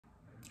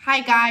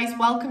Hi guys,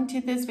 welcome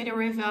to this video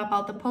review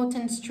about the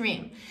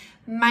Potenstream.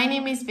 My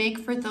name is Vic,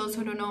 for those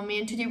who don't know me,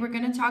 and today we're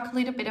going to talk a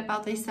little bit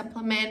about this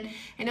supplement.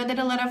 I know that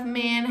a lot of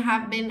men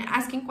have been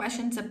asking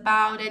questions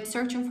about it,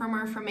 searching for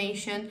more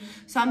information,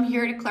 so I'm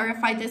here to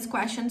clarify these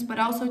questions, but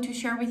also to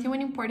share with you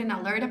an important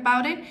alert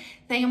about it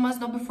that you must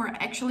know before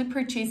actually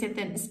purchase it.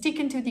 Then stick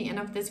until the end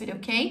of this video,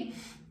 okay?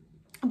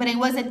 But it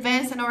was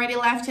advanced and already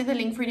left you the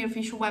link for the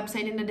official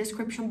website in the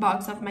description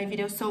box of my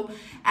video. So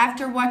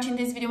after watching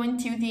this video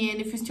until the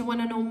end, if you still want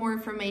to know more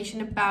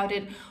information about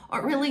it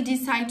or really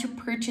decide to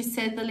purchase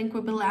it, the link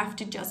will be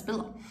left just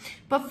below.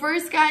 But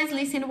first, guys,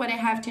 listen to what I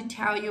have to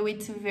tell you.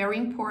 It's very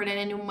important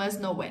and you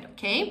must know it,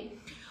 okay?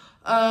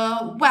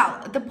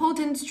 Well, the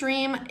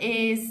Potenstream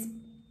is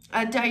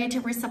a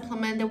dietary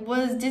supplement that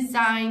was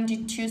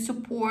designed to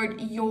support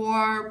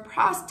your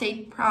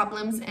prostate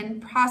problems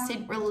and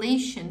prostate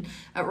related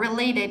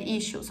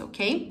issues,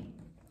 okay?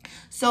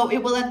 So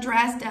it will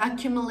address the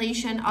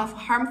accumulation of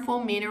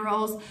harmful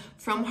minerals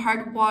from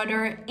hard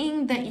water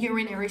in the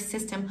urinary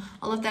system.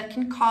 All of that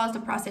can cause the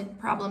prostate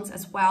problems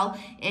as well,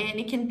 and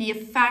it can be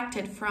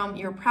affected from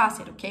your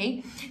prostate,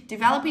 okay?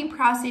 Developing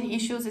prostate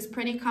issues is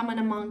pretty common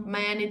among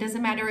men. It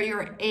doesn't matter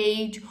your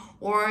age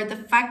or the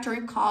factor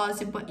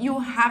cause, but you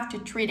have to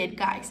treat it,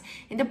 guys.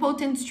 And the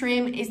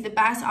Potenstream is the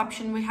best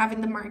option we have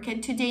in the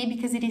market today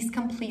because it is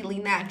completely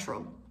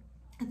natural.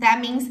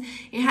 That means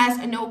it has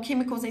no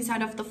chemicals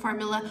inside of the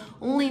formula,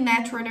 only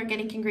natural and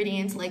organic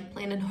ingredients like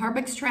plant and herb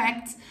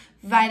extracts,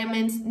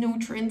 vitamins,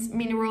 nutrients,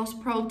 minerals,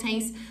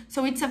 proteins.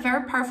 So it's a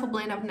very powerful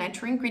blend of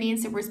natural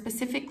ingredients that were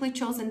specifically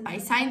chosen by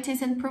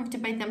scientists and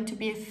proved by them to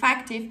be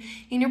effective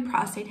in your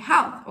prostate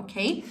health,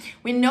 okay?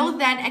 We know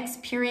that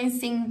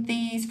experiencing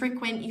these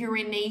frequent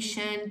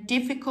urination,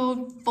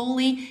 difficult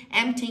fully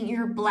emptying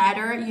your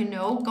bladder,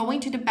 going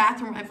to the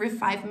bathroom every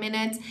 5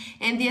 minutes,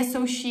 and the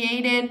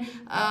associated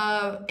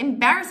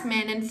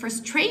embarrassment and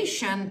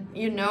frustration,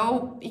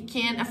 it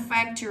can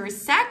affect your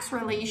sex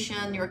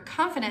relation, your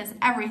confidence,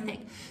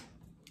 everything.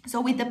 So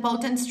with the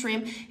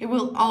Potenstream, it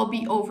will all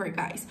be over,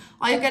 guys.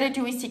 All you gotta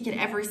do is take it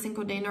every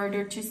single day in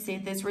order to see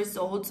these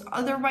results.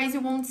 Otherwise, you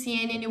won't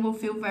see any and you will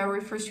feel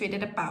very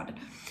frustrated about it.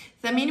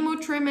 The minimal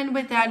treatment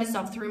with that is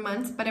of 3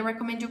 months, but I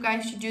recommend you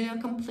guys to do a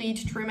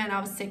complete treatment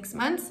of 6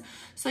 months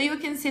so you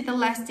can see the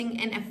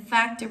lasting and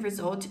effective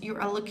result you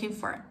are looking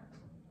for.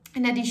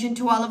 In addition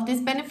to all of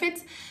these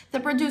benefits, the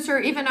producer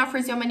even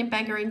offers you a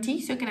money-back guarantee,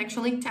 so you can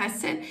actually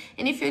test it.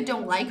 And if you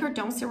don't like or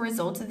don't see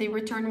results, they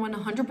return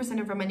 100%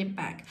 of your money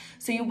back.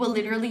 So you will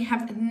literally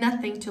have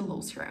nothing to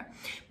lose here.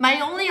 My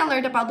only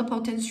alert about the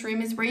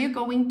Potenstream is where you're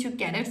going to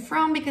get it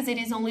from, because it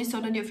is only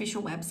sold on the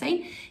official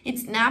website.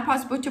 It's not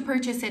possible to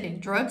purchase it in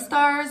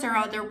drugstores or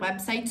other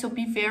websites, so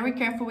be very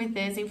careful with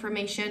this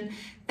information.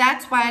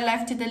 That's why I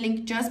left the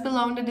link just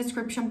below in the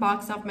description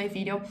box of my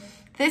video.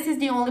 This is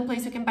the only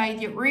place you can buy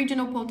the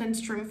original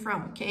Potenstream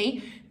from,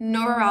 okay?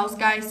 Nowhere else,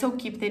 guys, so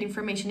keep that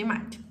information in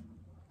mind.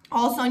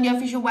 Also, on the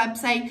official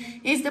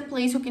website is the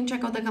place you can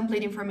check out the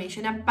complete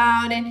information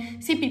about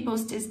it, see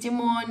people's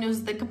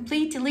testimonials, the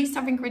complete list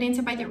of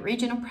ingredients by the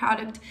original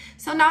product.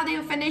 So now that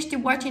you've finished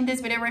watching this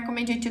video, I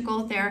recommend you to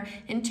go there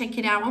and check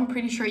it out. I'm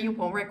pretty sure you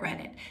won't regret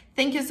it.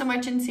 Thank you so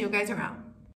much and see you guys around.